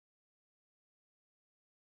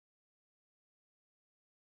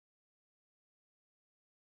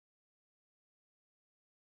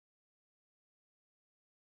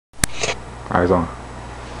Eyes on.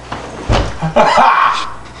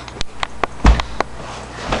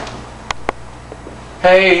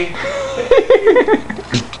 Hey.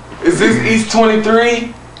 Is this East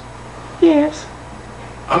 23? Yes.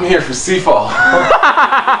 I'm here for CFAW.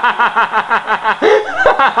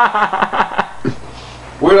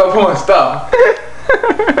 Where do I put my stuff?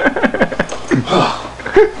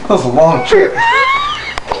 That was a long trip.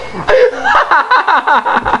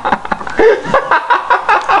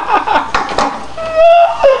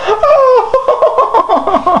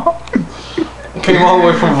 Came all the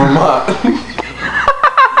way from Vermont.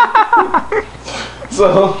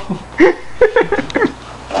 So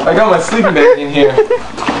I got my sleeping bag in here.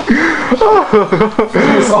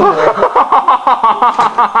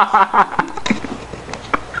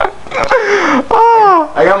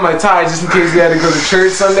 I got my tie just in case you had to go to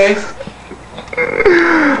church Sunday.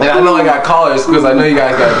 And I know I got collars because I know you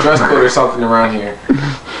guys got a dress code or something around here.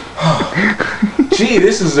 Gee,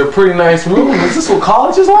 this is a pretty nice room. Is this what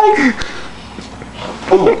college is like?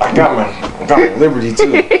 Oh, I got my Liberty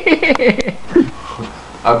too.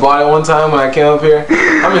 I bought it one time when I came up here.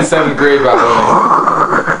 I'm in 7th grade, by the way.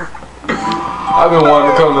 I've been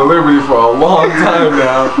wanting to come to Liberty for a long time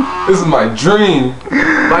now. This is my dream.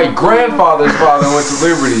 My grandfather's father went to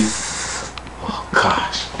Liberty. Oh,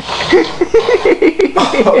 gosh.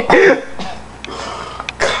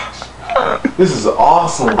 Gosh. This is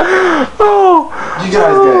awesome. You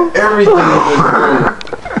guys got everything in this room.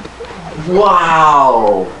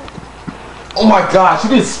 Wow. Oh my gosh, you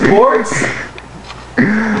did sports?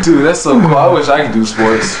 Dude, that's so cool. I wish I could do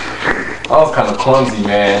sports. I was kind of clumsy,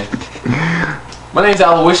 man. My name's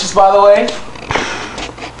Aloysius, by the way.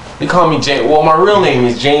 They call me James. Well, my real name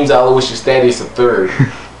is James Aloysius Thaddeus III.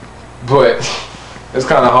 But it's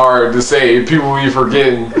kind of hard to say. People be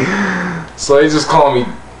forgetting. So they just call me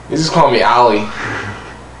Allie.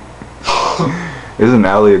 Isn't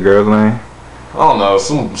Allie a girl's name? I don't know.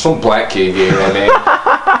 Some black kid gave me that name.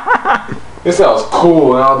 This sounds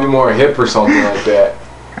cool, and I'll be more hip or something like that.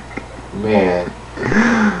 Man.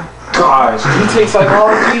 Gosh, can you take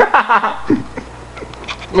psychology?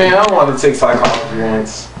 Man, I wanted to take psychology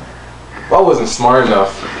once. But I wasn't smart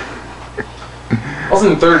enough. I was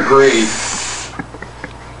in 3rd grade.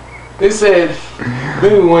 They said,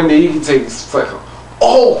 maybe one day you can take psychology.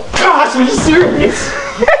 Oh, gosh, are you serious?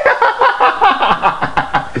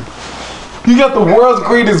 You got the world's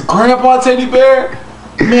greatest grandpa teddy bear?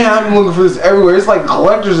 Man, I've been looking for this everywhere. It's like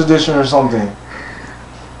collector's edition or something.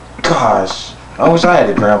 Gosh, I wish I had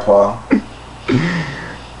a grandpa.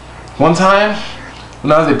 One time,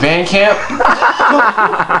 when I was at band camp,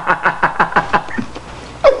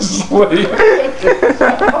 I was like,